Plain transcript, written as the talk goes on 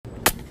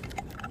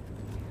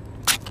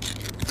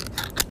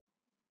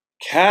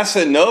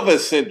Casanova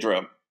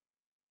syndrome.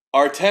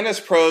 Are tennis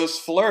pros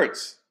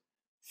flirts?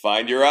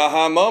 Find your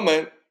aha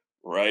moment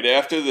right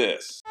after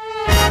this. Do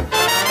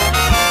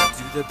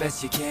the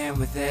best you can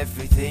with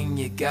everything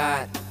you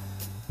got.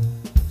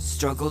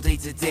 Struggle day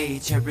to day,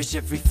 cherish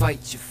every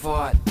fight you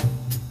fought.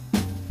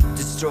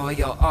 Destroy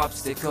your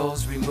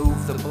obstacles,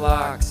 remove the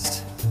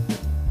blocks.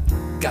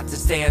 Got to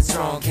stand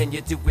strong, can you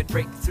do it,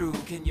 break through,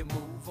 can you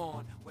move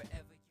on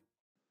wherever you...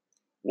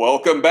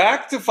 Welcome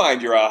back to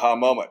Find Your Aha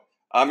Moment.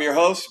 I'm your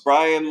host,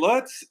 Brian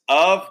Lutz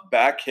of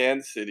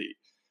Backhand City.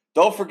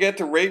 Don't forget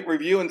to rate,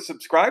 review, and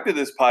subscribe to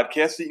this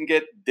podcast so you can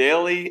get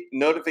daily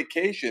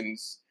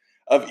notifications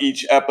of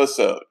each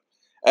episode.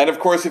 And of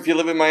course, if you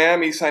live in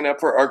Miami, sign up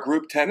for our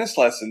group tennis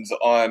lessons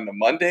on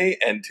Monday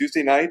and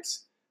Tuesday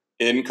nights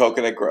in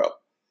Coconut Grove.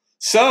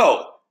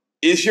 So,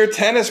 is your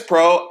tennis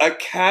pro a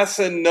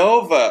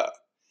Casanova?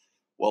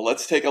 Well,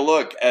 let's take a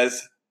look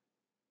as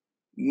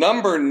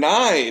number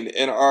 9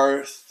 in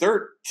our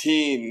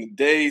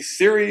 13-day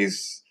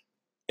series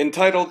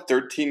entitled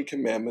 13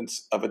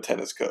 Commandments of a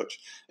Tennis Coach.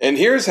 And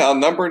here's how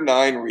number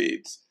 9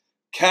 reads.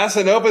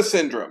 Casanova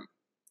syndrome.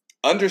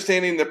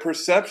 Understanding the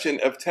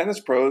perception of tennis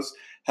pros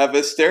have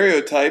a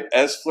stereotype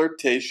as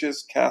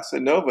flirtatious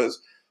Casanovas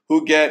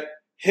who get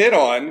hit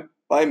on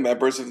by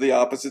members of the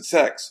opposite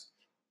sex.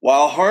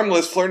 While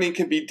harmless flirting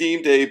can be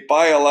deemed a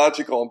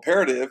biological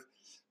imperative,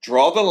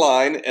 draw the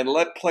line and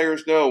let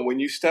players know when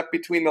you step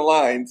between the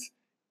lines,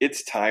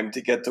 it's time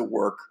to get to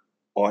work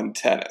on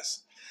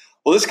tennis.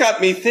 Well, this got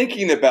me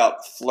thinking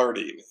about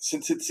flirting.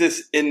 Since it's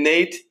this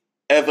innate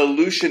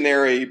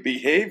evolutionary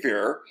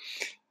behavior,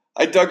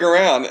 I dug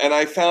around and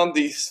I found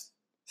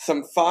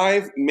some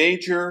 5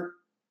 major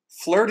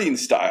flirting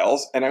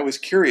styles, and I was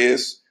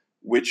curious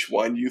which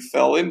one you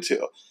fell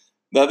into.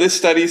 Now, this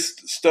study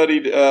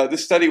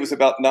was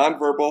about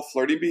nonverbal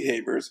flirting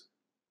behaviors,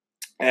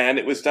 and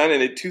it was done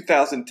in a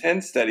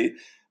 2010 study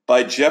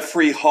by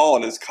Jeffrey Hall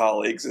and his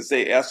colleagues as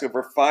they asked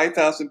over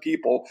 5,000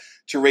 people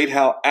to rate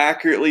how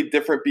accurately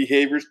different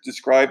behaviors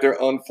describe their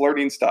own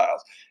flirting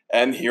styles.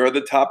 And here are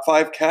the top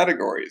 5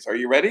 categories. Are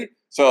you ready?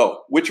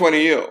 So, which one are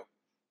you?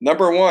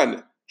 Number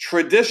 1,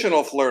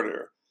 traditional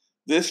flirter.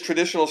 This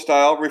traditional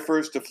style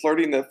refers to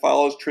flirting that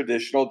follows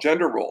traditional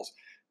gender roles.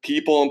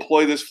 People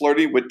employ this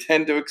flirting would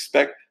tend to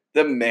expect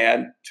the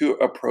man to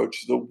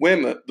approach the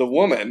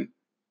woman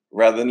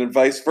rather than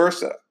vice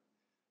versa.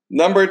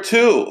 Number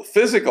 2,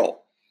 physical.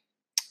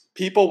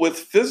 People with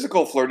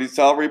physical flirting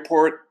style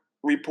report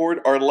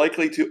are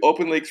likely to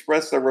openly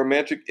express their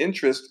romantic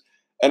interest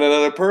in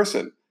another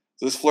person.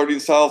 This flirting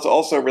style is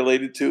also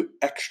related to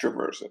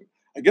extroversion.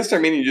 I guess they're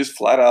meaning you just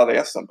flat out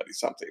ask somebody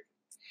something.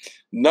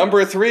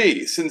 Number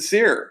 3,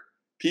 sincere.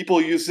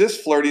 People use this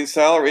flirting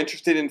style are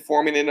interested in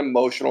forming an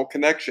emotional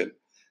connection.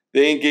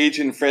 They engage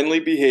in friendly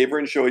behavior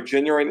and show a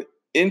genuine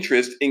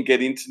interest in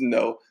getting to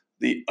know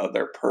the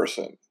other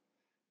person.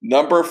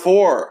 Number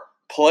 4,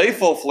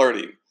 playful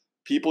flirting.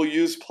 People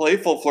use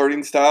playful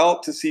flirting style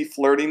to see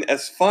flirting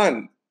as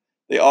fun.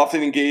 They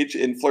often engage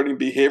in flirting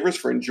behaviors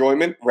for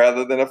enjoyment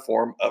rather than a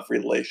form of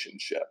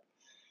relationship.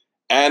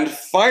 And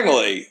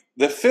finally,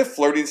 the 5th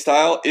flirting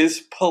style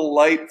is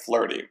polite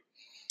flirting.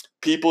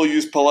 People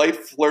use polite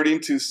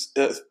flirting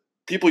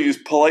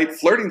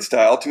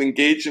style to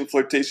engage in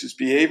flirtatious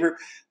behavior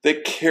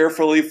that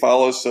carefully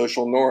follows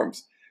social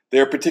norms. They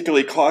are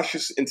particularly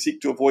cautious and seek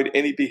to avoid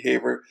any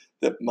behavior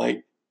that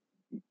might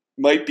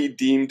be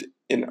deemed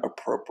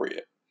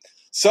inappropriate.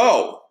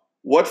 So,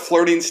 what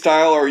flirting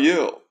style are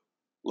you?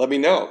 Let me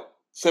know.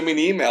 Send me an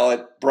email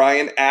at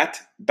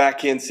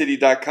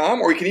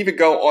brian@backhandcity.com, or you can even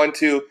go on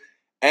to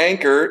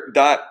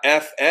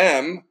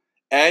anchor.fm,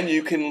 and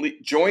you can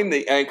join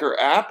the Anchor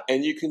app,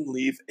 and you can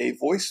leave a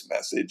voice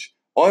message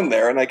on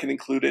there, and I can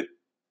include it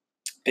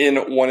in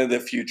one of the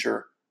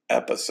future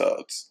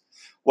episodes.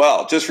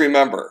 Well, just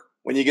remember,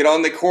 when you get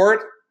on the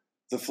court,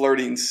 the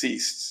flirting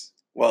ceased.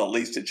 Well, at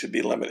least it should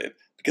be limited,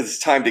 because it's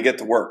time to get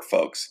to work,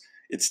 folks.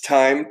 It's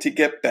time to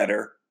get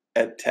better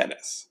at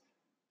tennis.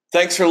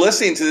 Thanks for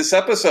listening to this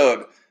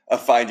episode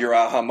of Find Your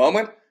Aha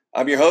Moment.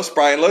 I'm your host,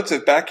 Brian Lutz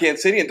of Backhand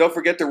City, and don't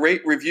forget to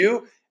rate,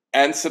 review,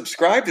 and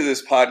subscribe to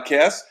this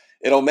podcast.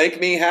 It'll make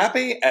me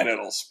happy, and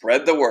it'll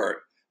spread the word.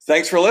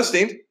 Thanks for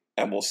listening,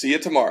 and we'll see you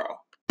tomorrow.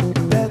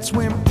 That's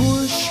when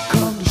push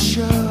comes to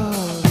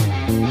shove.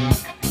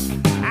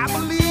 I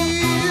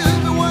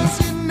believe it was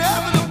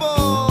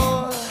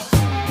inevitable.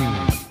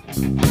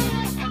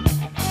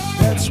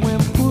 That's when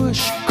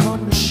push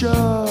comes to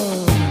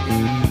shove.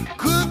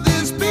 Could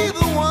this be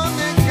the one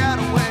that got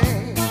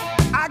away?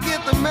 I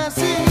get the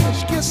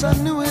message, guess I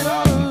knew it.